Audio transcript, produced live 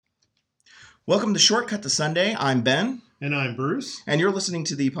Welcome to Shortcut to Sunday. I'm Ben. And I'm Bruce. And you're listening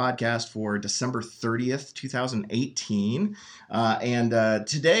to the podcast for December 30th, 2018.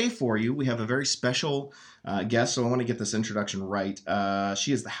 Today for you, we have a very special guest, so I want to get this introduction right.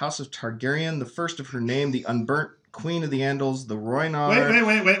 She is the House of Targaryen, the first of her name, the unburnt Queen of the Andals, the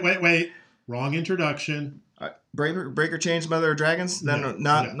Rhoynar... Wait. Wrong introduction. Breaker Chains, Mother of Dragons? Not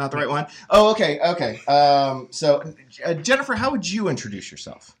the right one? Oh, okay. Jennifer, how would you introduce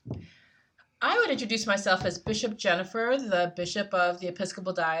yourself? I would introduce myself as Bishop Jennifer, the Bishop of the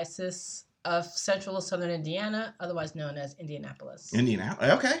Episcopal Diocese of Central Southern Indiana, otherwise known as Indianapolis.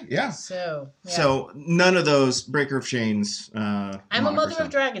 Okay, yeah. So none of those Breaker of Chains. I'm a Mother of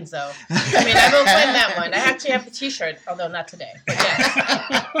Dragons, though. I mean, I will claim that one. I actually have the T-shirt, although not today. But yes.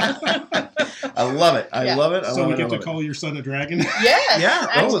 I love it. I love it. So we get to call your son a dragon? Yes. Yeah.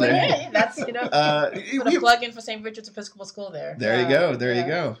 Actually, hey, that's, put a plug in for St. Richard's Episcopal School there. There you go. You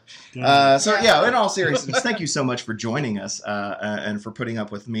go. In all seriousness, thank you so much for joining us and for putting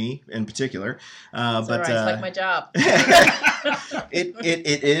up with me in particular. It's all right. It's like my job.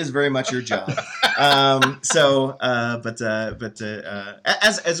 It is very much your job. As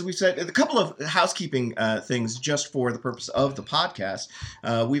we said, a couple of housekeeping things just for the purpose of the podcast.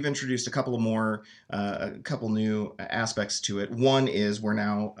 We've introduced a couple new aspects to it. One is we're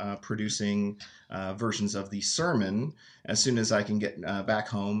now producing versions of the sermon as soon as I can get back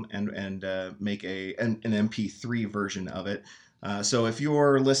home and make an MP3 version of it. So if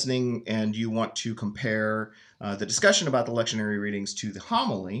you're listening and you want to compare the discussion about the lectionary readings to the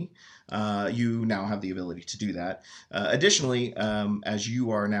homily, you now have the ability to do that. Additionally, as you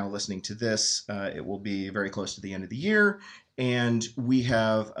are now listening to this, it will be very close to the end of the year, and we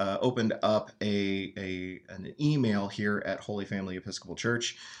have opened up an email here at Holy Family Episcopal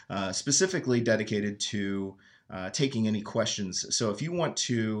Church, specifically dedicated to taking any questions. So if you want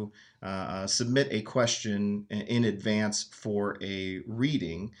to submit a question in advance for a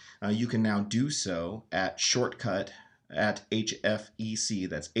reading, you can now do so at Shortcut at HFEC.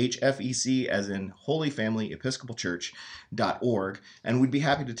 That's HFEC as in Holy Family Episcopal Church.org. And we'd be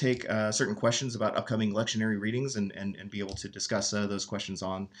happy to take certain questions about upcoming lectionary readings and be able to discuss those questions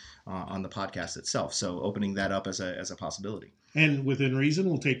on the podcast itself. So opening that up as a possibility. And within reason,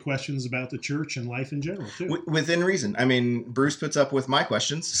 we'll take questions about the church and life in general, too. Within reason. I mean, Bruce puts up with my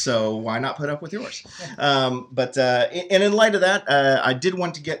questions, so why not put up with yours? And in light of that, I did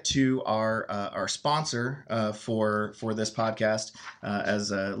want to get to our sponsor for this podcast,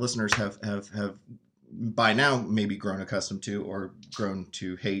 as listeners have by now maybe grown accustomed to or grown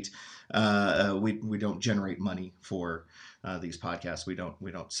to hate. We don't generate money for these podcasts. We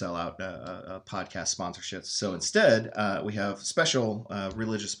don't sell out podcast sponsorships. So instead, we have special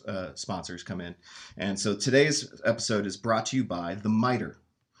religious sponsors come in. And so today's episode is brought to you by The Mitre.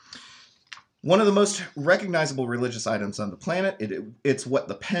 One of the most recognizable religious items on the planet. It's what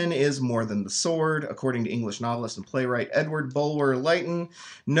the pen is more than the sword. According to English novelist and playwright Edward Bulwer Lytton,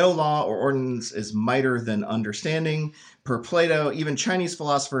 no law or ordinance is mightier than understanding. Per Plato, even Chinese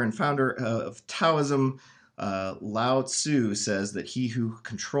philosopher and founder of Taoism, Lao Tzu, says that he who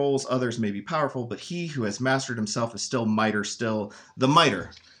controls others may be powerful, but he who has mastered himself is still mightier still. The Mitre,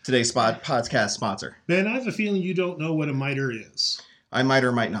 today's podcast sponsor. Ben, I have a feeling you don't know what a mitre is. I might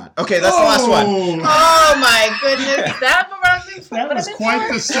or might not. Okay, that's the last one. Oh my goodness. That was quite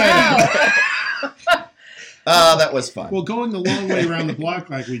the setup. That was fun. Well, going the long way around the block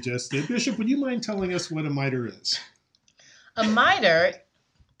like we just did, Bishop, would you mind telling us what a mitre is? A mitre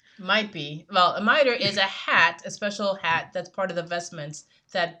a mitre is a hat, a special hat that's part of the vestments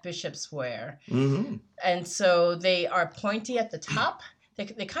that bishops wear. Mm-hmm. And so they are pointy at the top.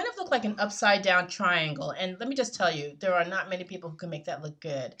 They kind of look like an upside down triangle. And let me just tell you, there are not many people who can make that look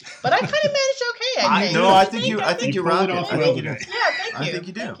good. But I kind of managed okay. I think you rock it. I think you do. Yeah, thank you. I think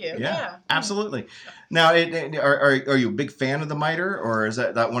you do. Thank you. Yeah, absolutely. Now, are you a big fan of the mitre, or is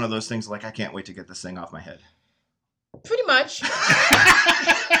that one of those things like I can't wait to get this thing off my head? Pretty much.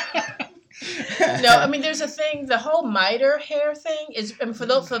 No, I mean, there's a thing, the whole mitre hair thing is, I mean, for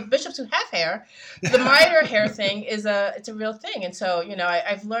bishops who have hair, the mitre hair thing it's a real thing. And so,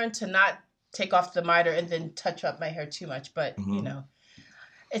 I've learned to not take off the mitre and then touch up my hair too much. But,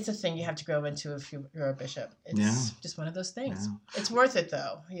 it's a thing you have to grow into if you're a bishop. It's just one of those things. Yeah. It's worth it,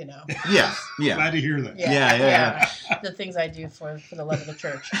 though, Yeah. Glad to hear that. Yeah. The things I do for the love of the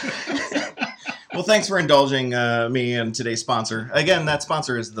church. So. Well, thanks for indulging me and today's sponsor. Again, that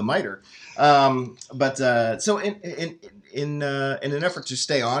sponsor is The Mitre. So in an effort to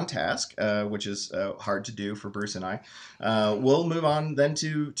stay on task, which is hard to do for Bruce and I, we'll move on then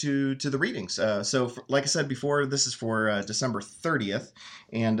to the readings. Like I said before, this is for December 30th,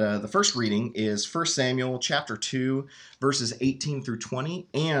 and the first reading is 1 Samuel chapter 2, verses 18 through 20,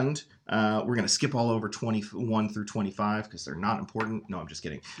 and we're going to skip all over 21 through 25 because they're not important. No, I'm just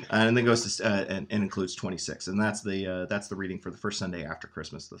kidding. And then goes to and includes 26, and that's the reading for the first Sunday after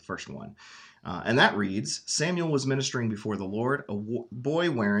Christmas, the first one. And that reads, Samuel was ministering before the Lord, a boy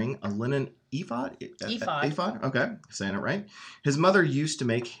wearing a linen ephod? Ephod? Okay, saying it right. His mother used to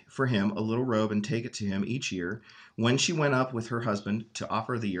make for him a little robe and take it to him each year when she went up with her husband to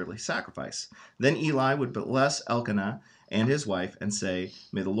offer the yearly sacrifice. Then Eli would bless Elkanah and his wife and say,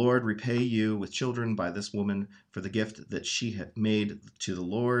 May the Lord repay you with children by this woman for the gift that she had made to the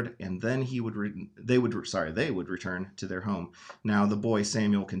Lord. And then they would return to their home. Now the boy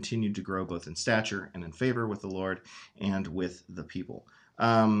Samuel continued to grow both in stature and in favor with the Lord and with the people.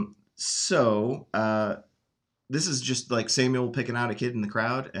 This is just like Samuel picking out a kid in the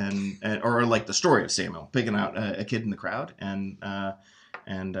crowd, or like the story of Samuel picking out a kid in the crowd and kind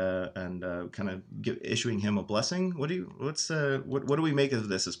of issuing him a blessing. What do we make of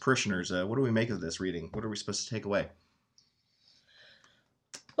this as parishioners? What do we make of this reading? What are we supposed to take away?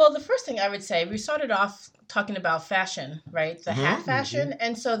 Well, the first thing I would say, we started off talking about fashion, right? The hat fashion.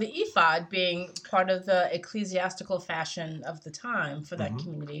 And so the ephod, being part of the ecclesiastical fashion of the time for that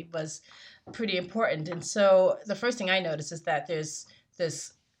community, was pretty important. And so the first thing I noticed is that there's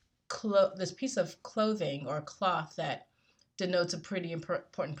this piece of clothing or cloth that denotes a pretty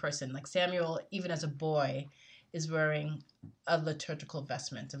important person. Like Samuel, even as a boy, is wearing a liturgical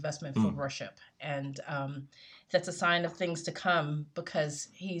vestment, a vestment for worship. And that's a sign of things to come, because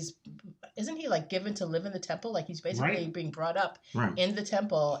isn't he like given to live in the temple? Like he's basically being brought up in the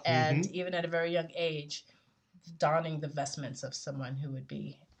temple, and even at a very young age, donning the vestments of someone who would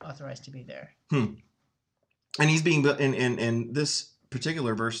be authorized to be there. And he's being, in this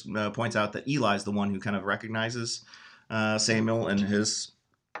particular verse points out that Eli is the one who kind of recognizes Samuel and his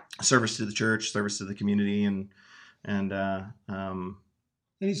service to the church, service to the community, and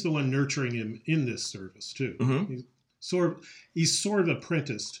he's the one nurturing him in this service too. He's sort of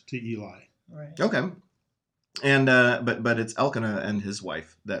apprenticed to Eli. Right. Okay. And but it's Elkanah and his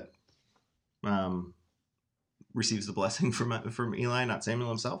wife that receives the blessing from Eli, not Samuel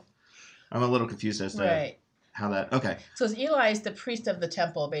himself. I'm a little confused as to how that. Okay. So Eli is the priest of the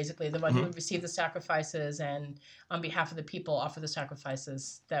temple, basically, the one who would receive the sacrifices and on behalf of the people offer the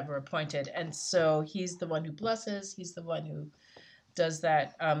sacrifices that were appointed. And so he's the one who blesses. He's the one who does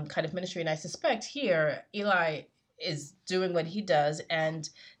that kind of ministry. And I suspect here Eli is doing what he does, and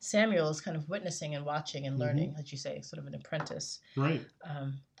Samuel is kind of witnessing and watching and learning, as you say, sort of an apprentice. Right.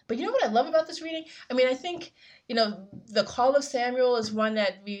 But you know what I love about this reading? I mean, I think, the call of Samuel is one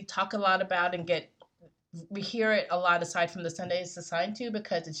that we talk a lot about and we hear it a lot aside from the Sunday it's assigned to,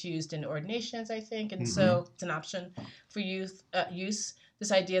 because it's used in ordinations, I think. And so it's an option for use.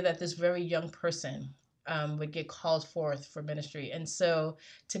 This idea that this very young person would get called forth for ministry. And so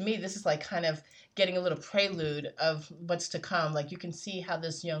to me, this is like kind of getting a little prelude of what's to come. Like you can see how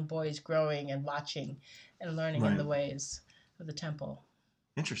this young boy is growing and watching and learning in the ways of the temple.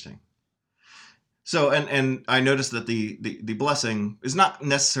 Interesting. So, and I noticed that the blessing is not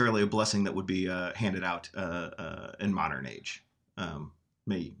necessarily a blessing that would be handed out in modern age.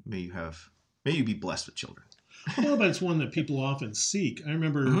 May you be blessed with children. Well, but it's one that people often seek. I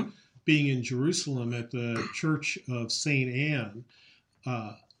remember being in Jerusalem at the Church of St. Anne,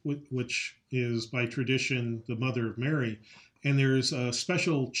 which is by tradition the Mother of Mary, and there's a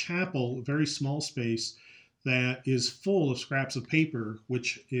special chapel, a very small space, that is full of scraps of paper,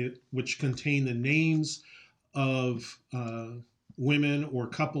 which contain the names of women or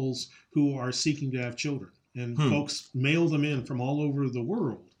couples who are seeking to have children. And folks mail them in from all over the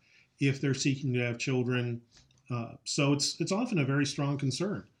world if they're seeking to have children. So it's often a very strong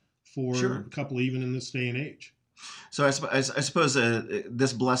concern for a couple, even in this day and age. So I suppose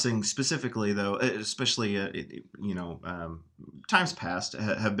this blessing specifically, though, especially times past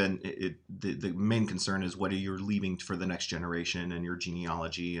have been the main concern is what are you leaving for the next generation and your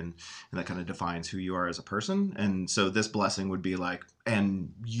genealogy, and that kind of defines who you are as a person. And so this blessing would be like,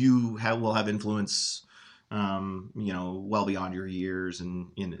 and you will have influence, well beyond your years, and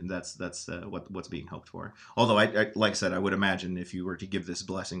that's what's being hoped for. Although I like I said, I would imagine if you were to give this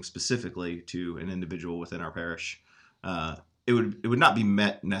blessing specifically to an individual within our parish, it would not be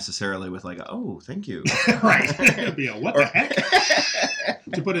met necessarily with like, oh, thank you. Right. It would be a what the heck,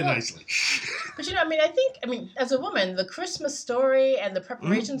 to put it nicely. But I mean, as a woman, the Christmas story and the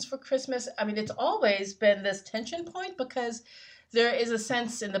preparations for Christmas, I mean, it's always been this tension point because there is a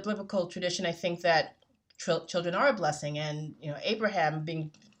sense in the biblical tradition, I think, that children are a blessing, and Abraham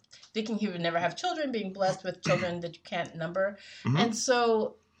thinking he would never have children, being blessed with children that you can't number,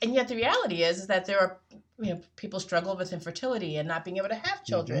 and yet the reality is that there are people struggle with infertility and not being able to have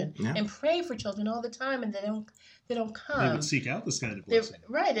children and pray for children all the time, and they don't come. They would seek out this kind of blessing.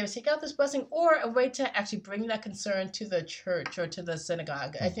 They would seek out this blessing, or a way to actually bring that concern to the church or to the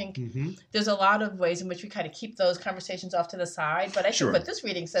synagogue. I think there's a lot of ways in which we kind of keep those conversations off to the side. But I think what this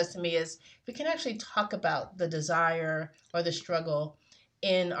reading says to me is we can actually talk about the desire or the struggle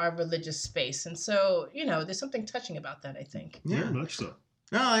in our religious space. And so, there's something touching about that, I think. Yeah, very much so.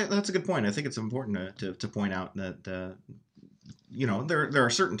 No, that's a good point. I think it's important to point out that there are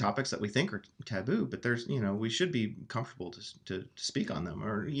certain topics that we think are taboo, but there's we should be comfortable to speak on them,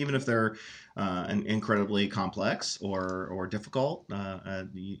 or even if they're incredibly complex or difficult.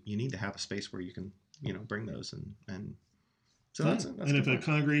 You need to have a space where you can bring those and so that's and if a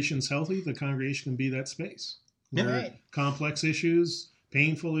congregation's healthy, the congregation can be that space. Right. Complex issues,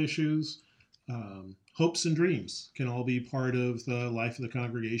 painful issues, hopes and dreams can all be part of the life of the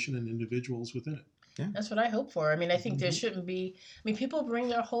congregation and individuals within it. Yeah. That's what I hope for. I mean, I think there shouldn't be, people bring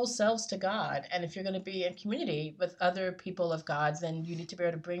their whole selves to God. And if you're going to be in community with other people of God, then you need to be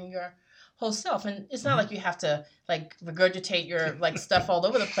able to bring your whole self. And it's not like you have to regurgitate your stuff all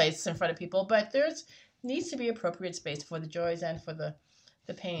over the place in front of people, but there's needs to be appropriate space for the joys and for the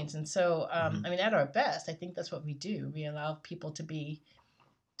pains. And so, at our best, I think that's what we do. We allow people to bring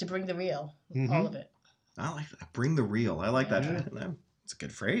the real, all of it. I like that. Bring the real. I like that. That's a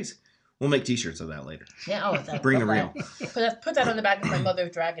good phrase. We'll make T-shirts of that later. Yeah. Bring the real. Put that on the back of my Mother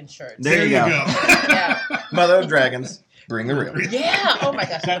of Dragons shirt. There you go. Yeah. Mother of Dragons. Bring the real. Yeah. Oh my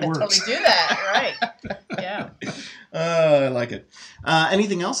gosh. I'm going to totally do that. Right. Yeah. I like it.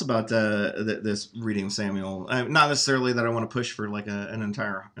 Anything else about this reading of Samuel? Not necessarily that I want to push for an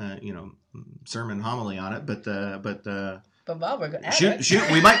entire sermon homily on it, but while we're good, shoot,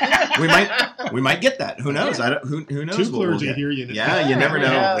 we might get that. Who knows? Who knows? Two clergy here, Yeah, you never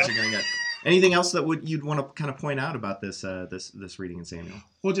know what you're going to get. Anything else that you'd want to kind of point out about this reading in Samuel?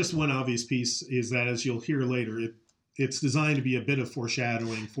 Well, just one obvious piece is that, as you'll hear later, it's designed to be a bit of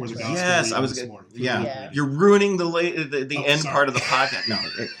foreshadowing for the gospel. Yes, I was. This morning. Yeah, you're ruining the end part of the podcast. No,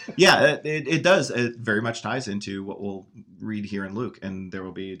 it does. It very much ties into what we'll read here in Luke, and there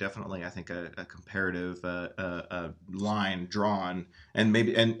will be definitely, I think, a comparative line drawn, and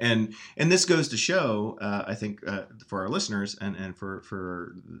maybe and this goes to show, I think, for our listeners and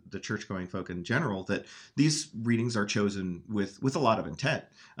for the church-going folk in general, that these readings are chosen with a lot of intent,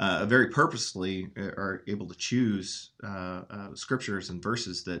 very purposely are able to choose scriptures and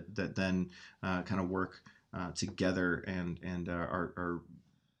verses that then kind of work together and are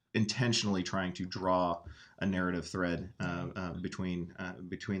intentionally trying to draw a narrative thread between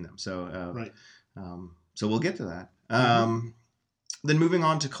them. So right. So we'll get to that. Then moving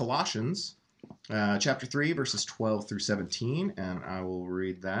on to Colossians chapter 3 verses 12 through 17, and I will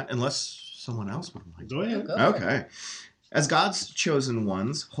read that unless someone else would like to. Go ahead. Okay. As God's chosen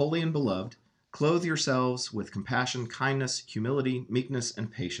ones, holy and beloved, clothe yourselves with compassion, kindness, humility, meekness,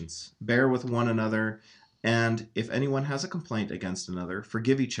 and patience. Bear with one another, and if anyone has a complaint against another,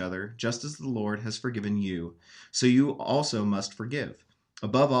 forgive each other, just as the Lord has forgiven you. So you also must forgive.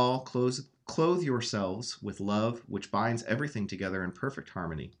 Above all, clothe yourselves with love, which binds everything together in perfect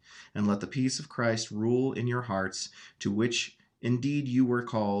harmony. And let the peace of Christ rule in your hearts, to which indeed you were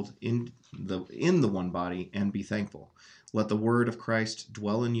called in the one body, and be thankful. Let the word of Christ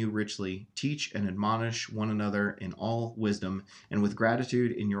dwell in you richly. Teach and admonish one another in all wisdom, and with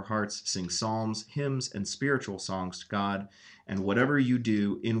gratitude in your hearts sing psalms, hymns, and spiritual songs to God. And whatever you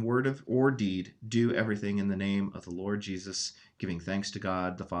do, in word or deed, do everything in the name of the Lord Jesus, giving thanks to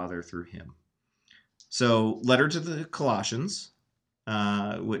God the Father through him. So, letter to the Colossians,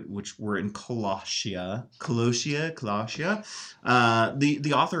 which were in Colossia.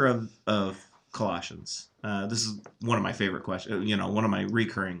 The author of Colossians. This is one of my favorite questions. One of my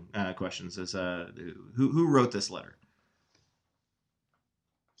recurring questions is who wrote this letter?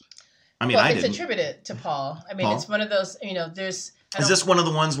 It's attributed to Paul. Paul? It's one of those. Is this one of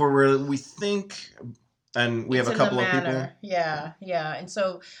the ones where we think, and we have a couple of people? Yeah. And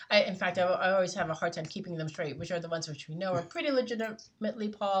so, I always have a hard time keeping them straight. Which are the ones which we know are pretty legitimately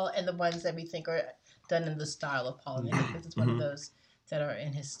Paul, and the ones that we think are done in the style of Paul. And I think this is one of those that are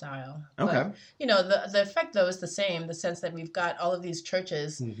in his style. Okay. But, you know, the effect, though, is the same, the sense that we've got all of these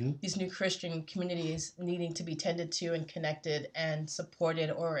churches, these new Christian communities needing to be tended to and connected and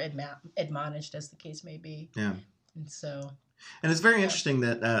supported or admonished, as the case may be. Yeah. And so... And it's very interesting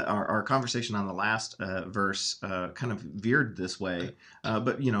that our conversation on the last verse kind of veered this way.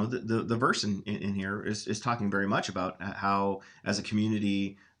 But, you know, the verse in here is talking very much about how, as a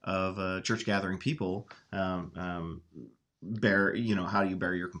community of church gathering people, how you bear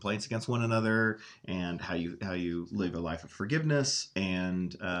your complaints against one another, and how you live a life of forgiveness,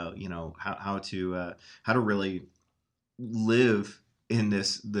 and how to really live in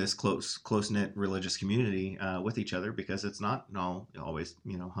this close knit religious community with each other, because it's not all always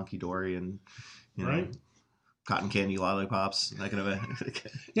hunky dory and right. Cotton candy lollipops, that kind of a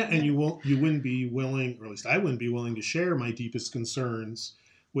yeah. And you wouldn't be willing, or at least I wouldn't be willing, to share my deepest concerns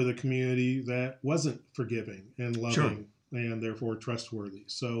with a community that wasn't forgiving and loving. Sure. And therefore trustworthy.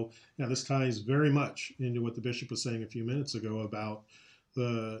 So this ties very much into what the bishop was saying a few minutes ago about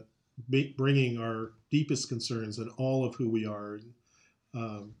the bringing our deepest concerns and all of who we are,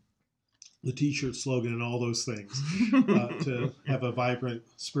 the T-shirt slogan and all those things, to have a vibrant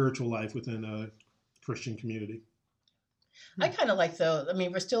spiritual life within a Christian community. I kind of like, though, I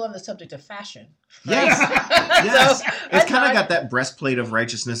mean, we're still on the subject of fashion. Right? Yes. So, it's kind of got that breastplate of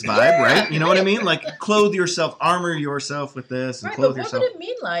righteousness vibe, right? You know what I mean? Like, clothe yourself, armor yourself with this, and right, clothe but yourself. What would it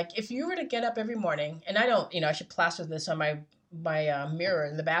mean, like, if you were to get up every morning, and I don't, I should plaster this on my mirror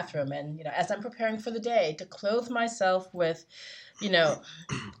in the bathroom, and, as I'm preparing for the day, to clothe myself with,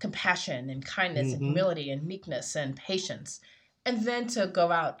 compassion and kindness and humility and meekness and patience, and then to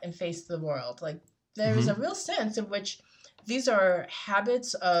go out and face the world. Like, there is a real sense in which these are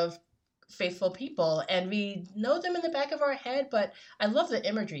habits of faithful people, and we know them in the back of our head, but I love the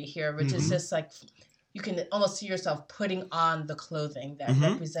imagery here, which is just like, you can almost see yourself putting on the clothing that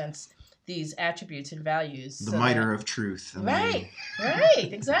represents these attributes and values. The mitre of truth. Right,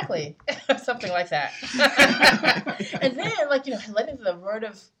 exactly. Something like that. And then, letting the word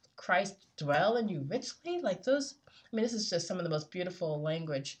of Christ dwell in you richly, like those... I mean, this is just some of the most beautiful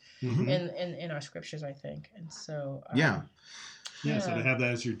language in our scriptures, I think. And so... So to have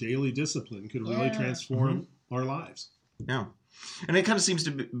that as your daily discipline could really transform our lives. Yeah. And it kind of seems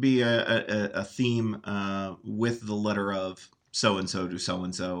to be a theme with the letter of so-and-so to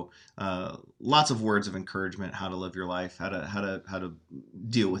so-and-so. Lots of words of encouragement, how to live your life, how to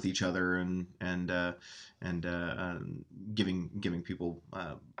deal with each other, and giving people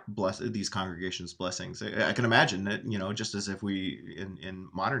these congregations blessings. I can imagine that, just as if we in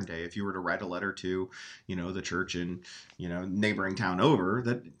modern day, if you were to write a letter to, the church in, neighboring town over,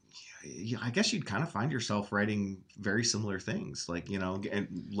 that I guess you'd kind of find yourself writing very similar things, like,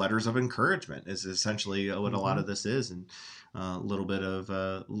 letters of encouragement is essentially what a lot of this is, and a little bit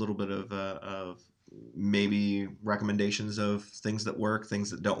of maybe recommendations of things that work,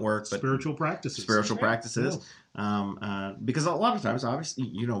 things that don't work, but spiritual practices. Because a lot of times,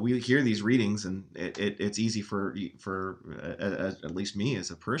 obviously, we hear these readings, and it's easy for at least me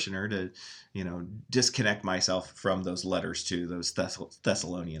as a parishioner to, disconnect myself from those letters to those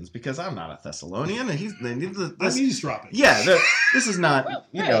Thessalonians, because I'm not a Thessalonian, and I'm eavesdropping. Yeah, this is not,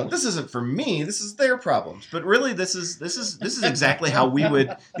 this isn't for me. This is their problems. But really, this is exactly how we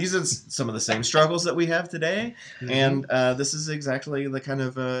would. These are some of the same struggles that we have today, and this is exactly the kind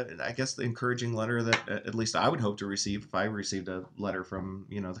of, I guess, the encouraging letter that at least I would hope to receive if I received a letter from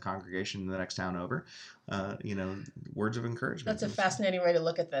the congregation in the next town over. Words of encouragement. That's a fascinating way to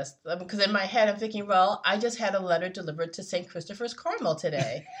look at this, because in my head I'm thinking, well, I just had a letter delivered to St. Christopher's Carmel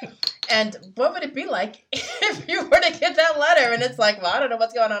today, and what would it be like if you were to get that letter and it's like, well, I don't know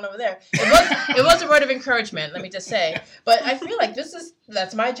what's going on over there. It was a word of encouragement, let me just say, but I feel like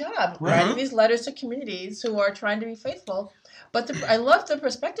that's my job, writing these letters to communities who are trying to be faithful. But I love the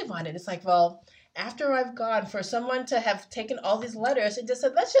perspective on it. It's like, well, after I've gone, for someone to have taken all these letters and just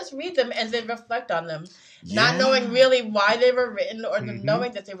said, let's just read them and then reflect on them, not knowing really why they were written, or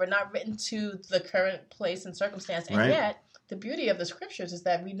knowing that they were not written to the current place and circumstance. And yet, the beauty of the scriptures is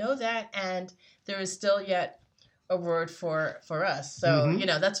that we know that, and there is still yet a word for us. So,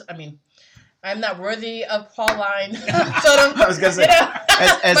 I'm not worthy of Pauline sort of. I was going to say,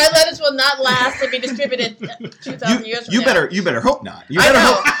 my letters will not last and be distributed 2,000 years from now. You better hope not. You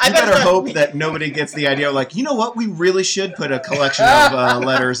better hope that nobody gets the idea of, like, you know what, we really should put a collection of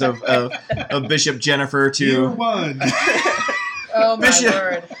letters of Bishop Jennifer to... Year one. Oh, my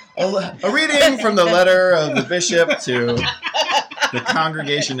word. A reading from the letter of the bishop to the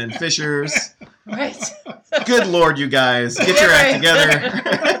congregation in Fishers. Right. Good Lord, you guys. Get your act together.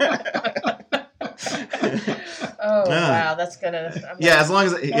 Oh, wow, that's gonna. Yeah, as long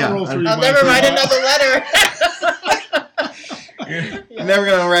as roll through I'll my never write toolbox. another letter. You're never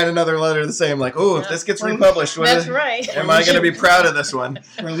going to write another letter the same, like, oh, if this gets republished, That's right. am I going to be proud of this one?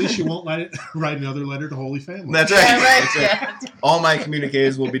 Or at least you won't write another letter to Holy Family. That's right. Yeah, right. That's right. All my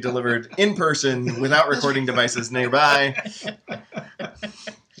communiques will be delivered in person without recording devices nearby.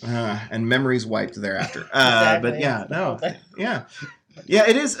 And memories wiped thereafter. Exactly. But yeah, no. Yeah. Yeah,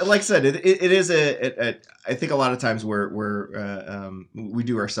 it is. Like I said, it is I think a lot of times we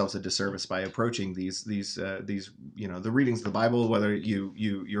do ourselves a disservice by approaching these the readings of the Bible, whether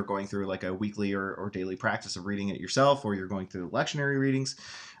you're going through like a weekly or daily practice of reading it yourself, or you're going through the lectionary readings.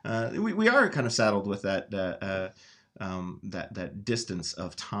 We are kind of saddled with that distance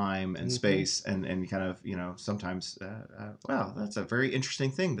of time and space, and kind of sometimes wow, that's a very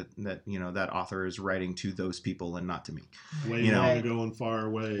interesting thing that that author is writing to those people and not to me. Way long ago and far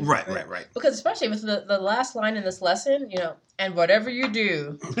away. Right. Because especially with the last line in this lesson, and whatever you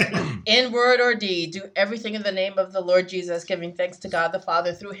do, in word or deed, do everything in the name of the Lord Jesus, giving thanks to God the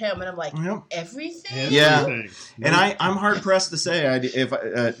Father through Him. And I'm like, everything? Yeah. And I'm hard pressed to say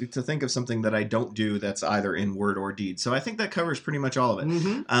to think of something that I don't do that's either in word or deed. So I think that covers pretty much all of it.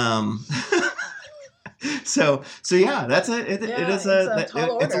 Mm-hmm. So yeah, that's it. It is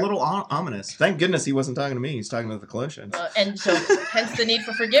it's a little ominous. Thank goodness he wasn't talking to me. He's talking to the Colossians. And so hence the need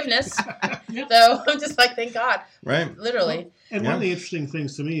for forgiveness. So I'm just like, thank God. Right. Literally. And one of the interesting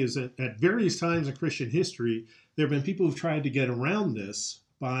things to me is that at various times in Christian history, there have been people who've tried to get around this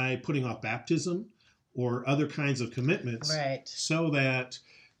by putting off baptism or other kinds of commitments, Right. so that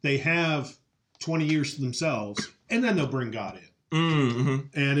they have 20 years to themselves, and then they'll bring God in.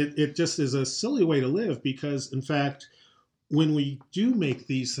 Mm-hmm. And it just is a silly way to live, because, in fact, when we do make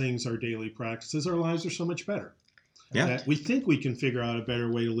these things our daily practices, our lives are so much better. Yeah. That we think we can figure out a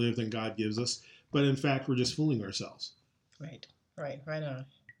better way to live than God gives us, but in fact, we're just fooling ourselves. Right on.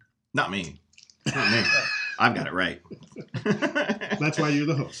 Not me. I've got it right. That's why you're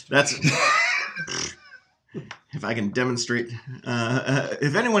the host. That's if I can demonstrate,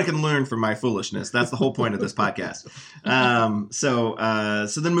 if anyone can learn from my foolishness, that's the whole point of this podcast.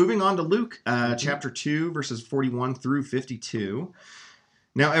 So then moving on to Luke, chapter 2, verses 41 through 52.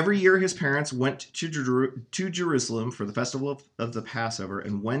 Now every year his parents went to Jerusalem for the festival of the Passover,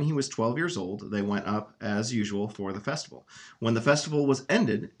 and when he was 12 years old, they went up as usual for the festival. When the festival was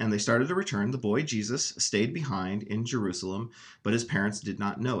ended and they started to return, the boy Jesus stayed behind in Jerusalem, but his parents did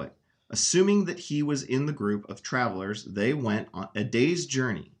not know it. Assuming that he was in the group of travelers, they went on a day's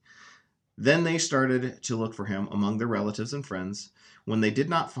journey. Then they started to look for him among their relatives and friends. When they did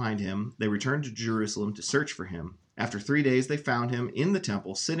not find him, they returned to Jerusalem to search for him. After 3 days, they found him in the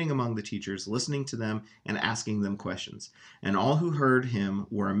temple, sitting among the teachers, listening to them and asking them questions. And all who heard him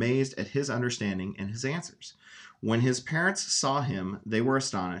were amazed at his understanding and his answers. When his parents saw him, they were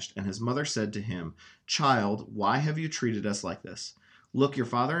astonished, and his mother said to him, "Child, why have you treated us like this? Look, your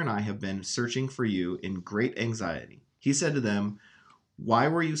father and I have been searching for you in great anxiety." He said to them, "Why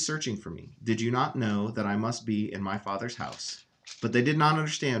were you searching for me? Did you not know that I must be in my father's house?" But they did not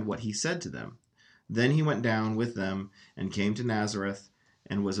understand what he said to them. Then he went down with them and came to Nazareth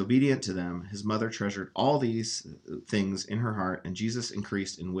and was obedient to them. His mother treasured all these things in her heart, and Jesus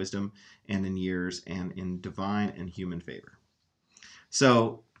increased in wisdom and in years and in divine and human favor.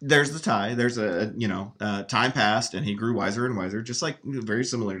 So there's the tie. There's time passed and he grew wiser and wiser, just like very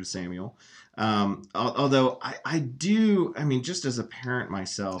similar to Samuel. Although just as a parent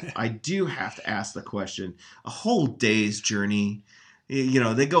myself, I do have to ask the question, a whole day's journey,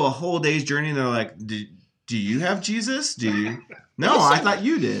 they go a whole day's journey and they're like, do you have Jesus? Do you? No, I thought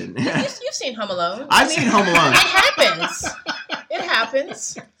you did. You've seen Home Alone. I've seen Home Alone. It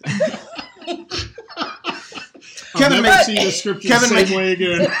happens. I'll never see the scripture the same way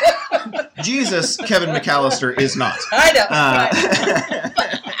again. Jesus, Kevin McAllister, is not. I know.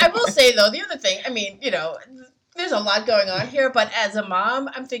 But I will say, though, the other thing, there's a lot going on here, but as a mom,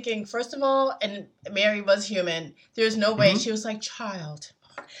 I'm thinking, first of all, and Mary was human, there's no way she was like, child.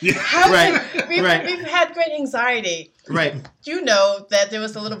 Yeah. We've had great anxiety. Right. You know that there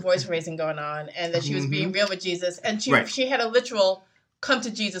was a little voice raising going on, and that she was being real with Jesus, and she had a literal come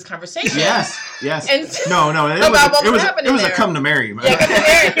to Jesus conversation. Yes. And no, it was a come to Mary. Yeah, come to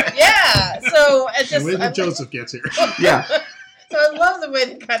Mary. Yeah. So it just wait till Joseph gets here. Yeah. So I love the way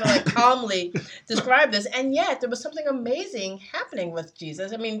they kind of like calmly describe this, and yet there was something amazing happening with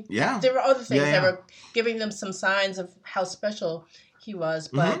Jesus. I mean, there were other things that were giving them some signs of how special he was,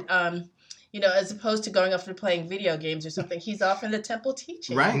 but as opposed to going off and playing video games or something, he's off in the temple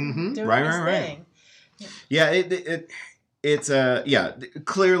teaching, right? Doing his thing. Yeah, it's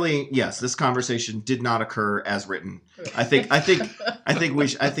clearly yes. This conversation did not occur as written. I think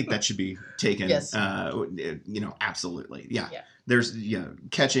that should be taken. Yes. Absolutely. Yeah. Yeah. There's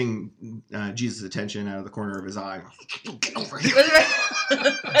catching Jesus' attention out of the corner of his eye. Get over here.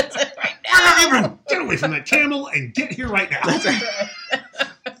 That's it right Where have you now. been? Get away from that camel and get here right now. That's right.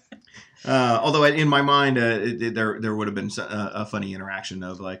 Although in my mind, there would have been a funny interaction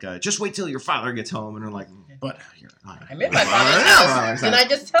of like, just wait till your father gets home, and they're like, but I'm in my father's house. Didn't I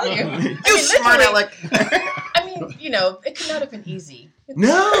just tell you? You smart aleck. I mean, it could not have been easy.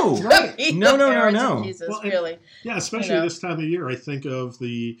 No. Right. No. Jesus, Well, really. Yeah, especially this time of year, I think of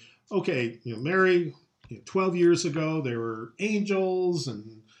Mary, 12 years ago, there were angels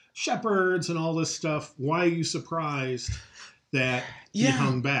and shepherds and all this stuff. Why are you surprised that he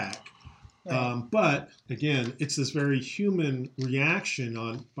hung back? Right. But again, it's this very human reaction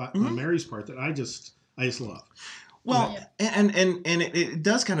on Mary's part that I just love. Well, and it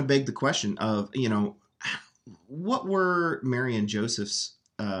does kind of beg the question of, what were Mary and Joseph's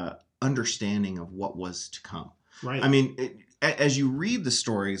understanding of what was to come? Right. I mean, as you read the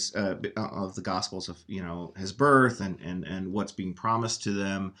stories of the Gospels of, his birth and what's being promised to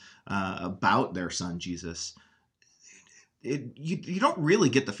them about their son, Jesus, you don't really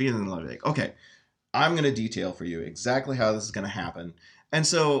get the feeling like, okay, I'm going to detail for you exactly how this is going to happen. And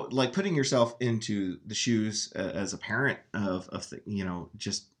so, like, putting yourself into the shoes as a parent of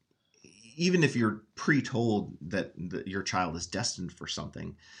just even if you're pre-told that your child is destined for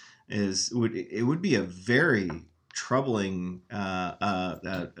something, it would be a very troubling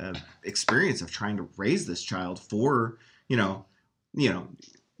experience of trying to raise this child for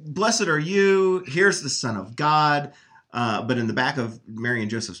blessed are you. Here's the Son of God. But in the back of Mary and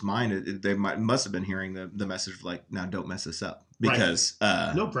Joseph's mind, they must have been hearing the message of like, now don't mess this up because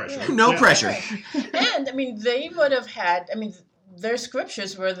no pressure. Yeah. No pressure. Right. And I mean, they would have had. I mean, their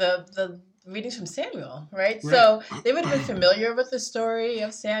scriptures were the readings from Samuel, right? So they would have been familiar with the story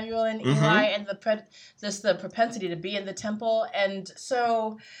of Samuel and Eli and the propensity to be in the temple, and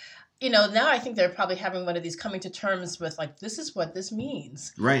so. Now I think they're probably having one of these coming to terms with, like, this is what this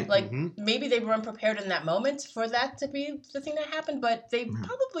means. Right. Like, maybe they weren't prepared in that moment for that to be the thing that happened, but they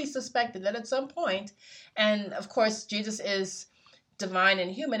probably suspected that at some point. And, of course, Jesus is divine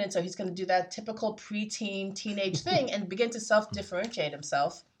and human, and so he's going to do that typical preteen, teenage thing and begin to self-differentiate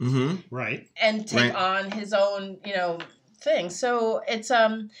himself. Right. And take on his own, thing. So it's,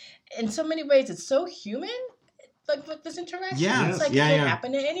 in so many ways, it's so human. Like with this interaction, it's like it could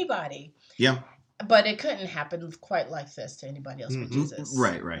happen to anybody. Yeah, but it couldn't happen quite like this to anybody else with Jesus.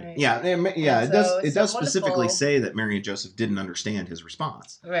 Right. Yeah. It does specifically say that Mary and Joseph didn't understand his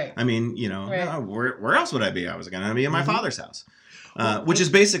response. Right. I mean, no, where else would I be? I was going to be in my father's house, which is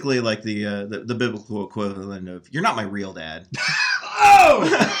basically like the biblical equivalent of "You're not my real dad."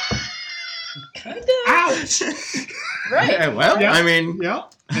 Oh. Ouch! Right. Well, I mean,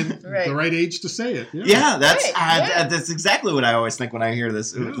 and the right age to say it. That's exactly what I always think when I hear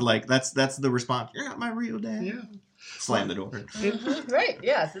this. Like that's the response. You're not my real dad. Yeah. Slam the door. Right.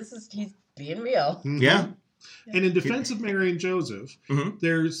 Yes. He's being real. Yeah. And in defense of Mary and Joseph,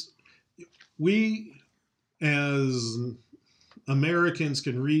 we as Americans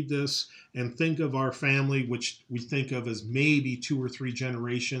can read this and think of our family, which we think of as maybe 2 or 3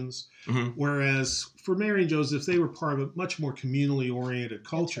 generations. Whereas for Mary and Joseph, they were part of a much more communally oriented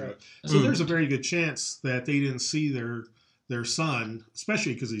culture. Right. So there's a very good chance that they didn't see their son,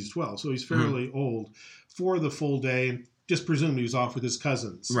 especially because he's 12, so he's fairly old, for the full day, and just presumed he was off with his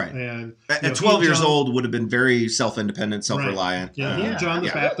cousins. Right. And at 12 years old would have been very self-independent, self-reliant. Right. Yeah, John the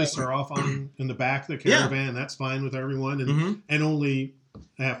Baptist are off in the back of the caravan. That's fine with everyone. And only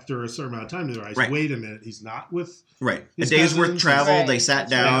after a certain amount of time they realize, wait a minute, he's not with a day's worth of travel. They sat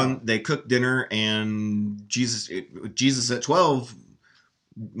down, they cooked dinner, and Jesus at 12,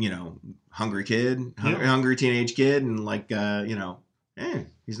 hungry kid, hungry teenage kid, and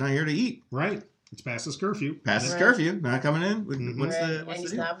he's not here to eat. Right. It's past his curfew. Curfew. Not coming in. What's the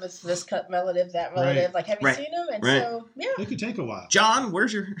he's deal? Not with this relative, that relative. Like, have you seen him? And so, it could take a while. John,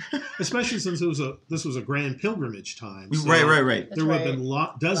 where's your? Especially since this was a grand pilgrimage time. So right. There would have been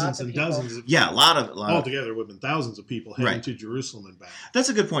dozens and dozens. A lot of altogether would have been thousands of people heading to Jerusalem and back. That's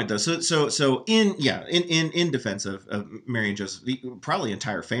a good point, though. So in defense of Mary and Joseph, probably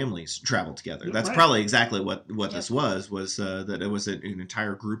entire families traveled together. That's probably exactly what this was that it was an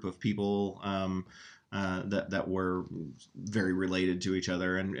entire group of people. That were very related to each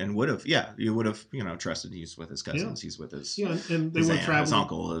other and would have you would have trusted he's with his cousins, he's with his and they would travel, his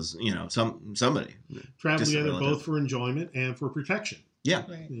uncle, is somebody travel together both for enjoyment and for protection. Yeah,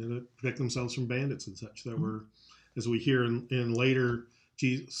 to protect themselves from bandits and such that were as we hear in later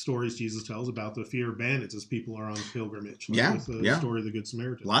stories Jesus tells about the fear of bandits as people are on pilgrimage. With the story of the Good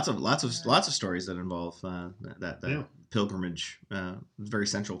Samaritan. Lots of stories that involve that pilgrimage. Very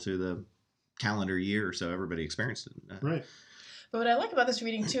central to the calendar year, so everybody experienced it. Right. But what I like about this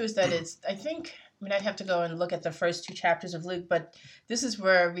reading too is that I'd have to go and look at the first 2 chapters of Luke, but this is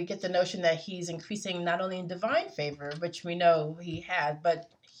where we get the notion that he's increasing not only in divine favor, which we know he had, but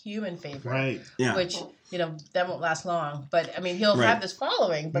human favor, right? Yeah. Which that won't last long. But I mean, he'll have this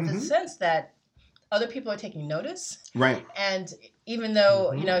following, but the sense that other people are taking notice, right? And even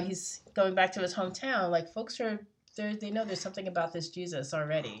though he's going back to his hometown, like folks they know there's something about this Jesus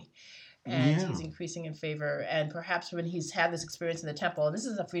already. And he's increasing in favor, and perhaps when he's had this experience in the temple, and this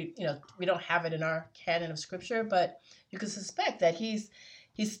is we don't have it in our canon of scripture, but you can suspect that he's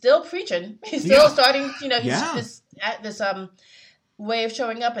still preaching, he's still starting, this way of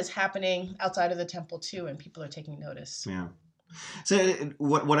showing up is happening outside of the temple too, and people are taking notice. Yeah. So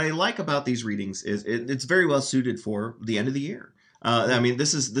what I like about these readings is it's very well suited for the end of the year. I mean,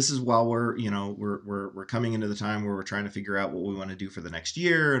 this is while we're coming into the time where we're trying to figure out what we want to do for the next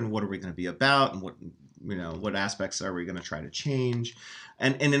year and what are we going to be about and what aspects are we going to try to change.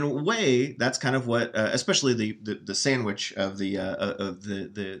 And in a way, that's kind of what, especially the sandwich of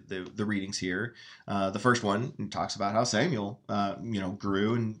the readings here. The first one talks about how Samuel,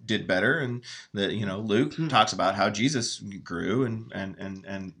 grew and did better, and Luke talks about how Jesus grew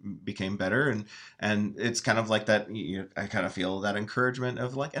and became better, and it's kind of like that. I kind of feel that encouragement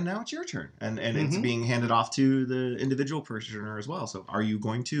of like, and now it's your turn, and it's being handed off to the individual parishioner as well. So, are you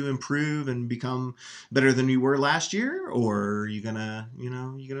going to improve and become better than you were last year, or are you gonna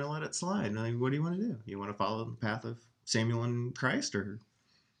you're gonna let it slide? Like, what do you want to do? You want to follow the path of Samuel and Christ, or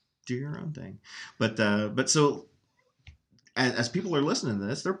do your own thing? But so as people are listening to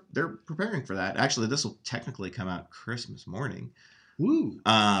this, they're preparing for that. Actually, this will technically come out Christmas morning. Woo.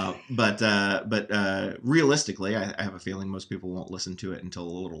 But realistically, I have a feeling most people won't listen to it until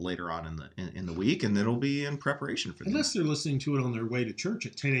a little later on in the week, and it'll be in preparation for them. Unless they're listening to it on their way to church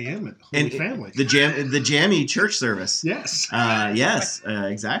at 10 a.m. at Holy Family. The jammy church service. Yes. Yes,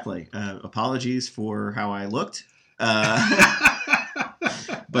 exactly. Apologies for how I looked.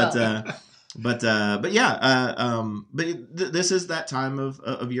 But this is that time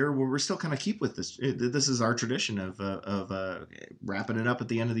of year where we're still kind of keep with this. This is our tradition of wrapping it up at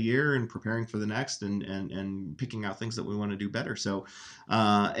the end of the year and preparing for the next and picking out things that we want to do better. So,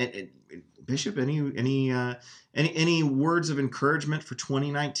 Bishop, any words of encouragement for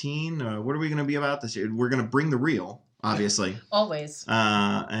 2019? What are we going to be about this year? We're going to bring the real, obviously. Always.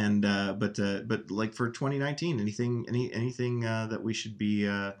 But like for 2019, anything that we should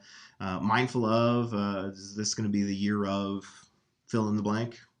be mindful of? Is this going to be the year of fill in the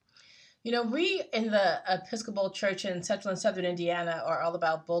blank? We in the Episcopal Church in Central and Southern Indiana are all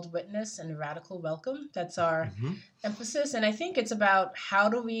about bold witness and radical welcome. That's our emphasis. And I think it's about how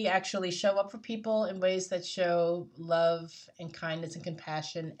do we actually show up for people in ways that show love and kindness and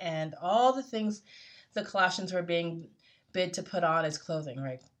compassion and all the things the Colossians were being bid to put on as clothing,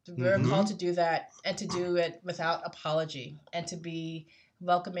 right? We're called to do that and to do it without apology and to be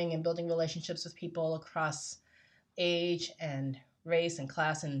welcoming and building relationships with people across age and race and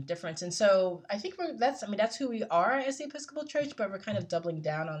class and difference. And so I think that's who we are as the Episcopal Church, but we're kind of doubling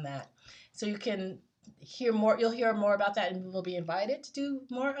down on that. So you'll hear more about that, and we'll be invited to do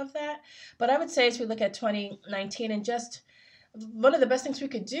more of that. But I would say as we look at 2019, and just one of the best things we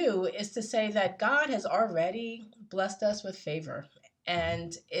could do is to say that God has already blessed us with favor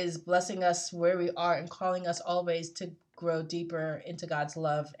and is blessing us where we are and calling us always to grow deeper into God's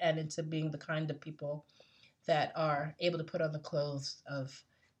love and into being the kind of people that are able to put on the clothes of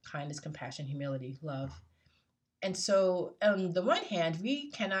kindness, compassion, humility, love. And so on the one hand,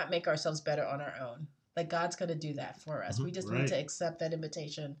 we cannot make ourselves better on our own. Like God's going to do that for us. We just need to accept that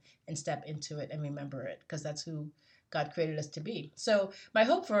invitation and step into it and remember it, because that's who God created us to be. So my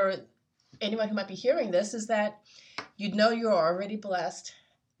hope for anyone who might be hearing this is that you're already blessed.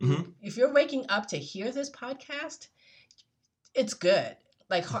 If you're waking up to hear this podcast, it's good.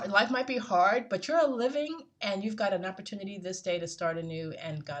 Like life might be hard, but you're living and you've got an opportunity this day to start anew,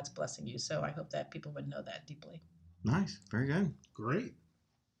 and God's blessing you. So I hope that people would know that deeply. Nice. Very good. Great.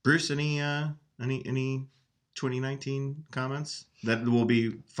 Bruce, any 2019 comments that will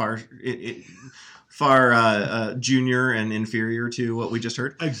be far junior and inferior to what we just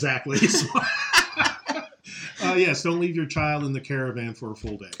heard? Exactly. Yes, don't leave your child in the caravan for a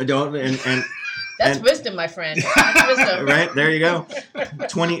full day. Don't That's wisdom, my friend. That's wisdom. Right, there you go.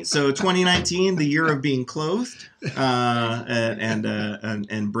 2019, the year of being clothed and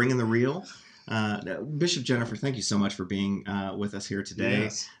bringing the real. Bishop Jennifer, thank you so much for being with us here today.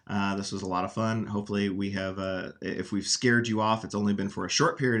 Yes. This was a lot of fun. Hopefully we have, if we've scared you off, it's only been for a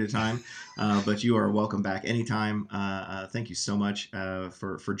short period of time, but you are welcome back anytime. Thank you so much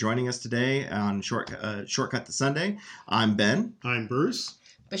for joining us today on Shortcut to Sunday. I'm Ben. I'm Bruce.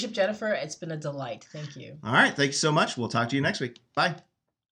 Bishop Jennifer, it's been a delight. Thank you. All right. Thank you so much. We'll talk to you next week. Bye.